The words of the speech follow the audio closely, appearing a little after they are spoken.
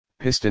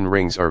Piston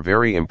rings are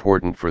very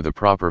important for the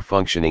proper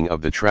functioning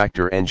of the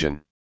tractor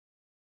engine.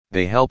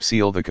 They help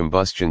seal the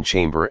combustion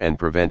chamber and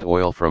prevent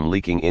oil from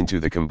leaking into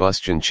the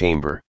combustion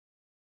chamber.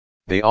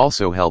 They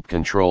also help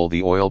control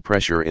the oil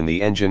pressure in the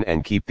engine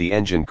and keep the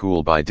engine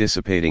cool by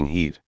dissipating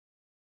heat.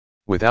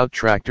 Without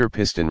tractor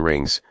piston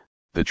rings,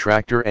 the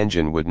tractor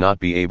engine would not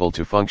be able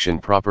to function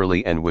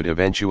properly and would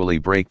eventually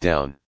break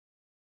down.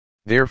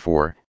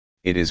 Therefore,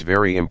 it is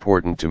very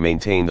important to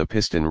maintain the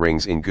piston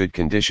rings in good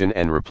condition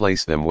and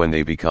replace them when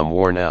they become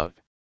worn out.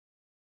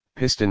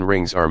 Piston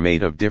rings are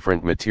made of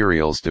different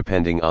materials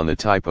depending on the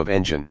type of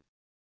engine.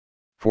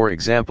 For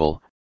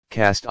example,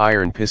 cast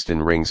iron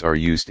piston rings are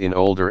used in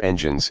older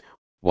engines,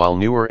 while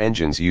newer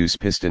engines use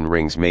piston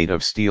rings made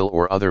of steel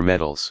or other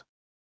metals.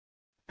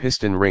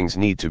 Piston rings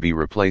need to be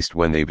replaced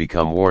when they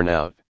become worn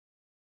out.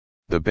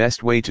 The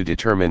best way to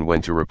determine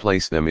when to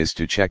replace them is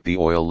to check the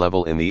oil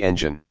level in the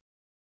engine.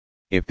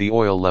 If the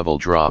oil level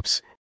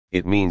drops,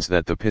 it means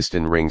that the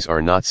piston rings are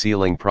not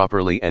sealing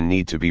properly and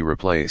need to be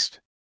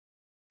replaced.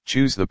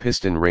 Choose the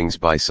piston rings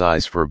by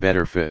size for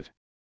better fit.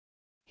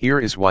 Here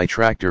is why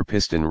tractor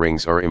piston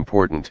rings are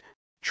important.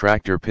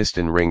 Tractor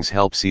piston rings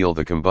help seal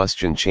the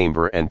combustion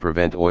chamber and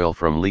prevent oil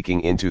from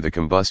leaking into the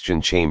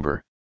combustion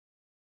chamber.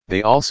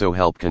 They also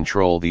help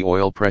control the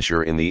oil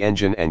pressure in the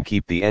engine and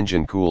keep the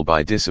engine cool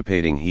by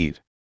dissipating heat.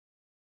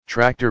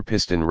 Tractor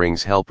piston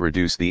rings help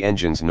reduce the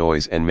engine's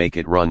noise and make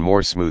it run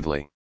more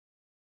smoothly.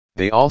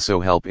 They also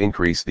help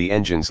increase the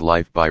engine's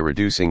life by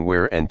reducing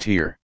wear and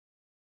tear.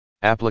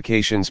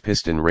 Applications: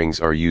 piston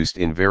rings are used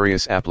in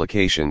various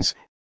applications,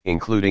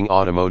 including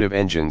automotive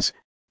engines,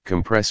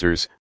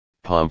 compressors,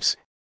 pumps,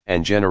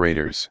 and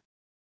generators.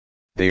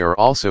 They are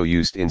also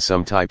used in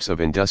some types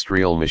of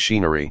industrial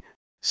machinery,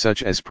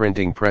 such as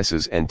printing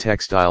presses and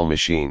textile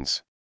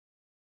machines.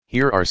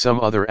 Here are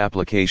some other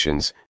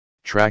applications.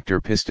 Tractor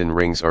piston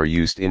rings are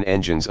used in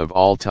engines of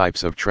all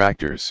types of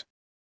tractors.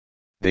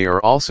 They are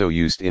also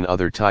used in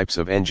other types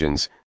of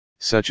engines,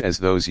 such as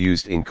those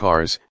used in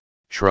cars,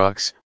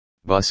 trucks,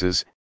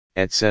 buses,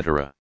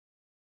 etc.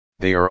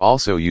 They are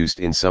also used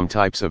in some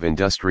types of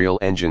industrial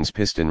engines.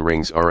 Piston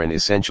rings are an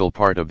essential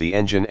part of the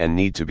engine and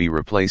need to be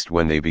replaced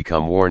when they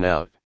become worn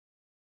out.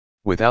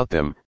 Without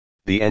them,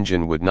 the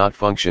engine would not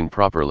function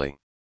properly.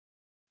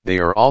 They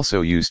are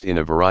also used in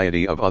a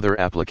variety of other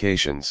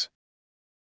applications.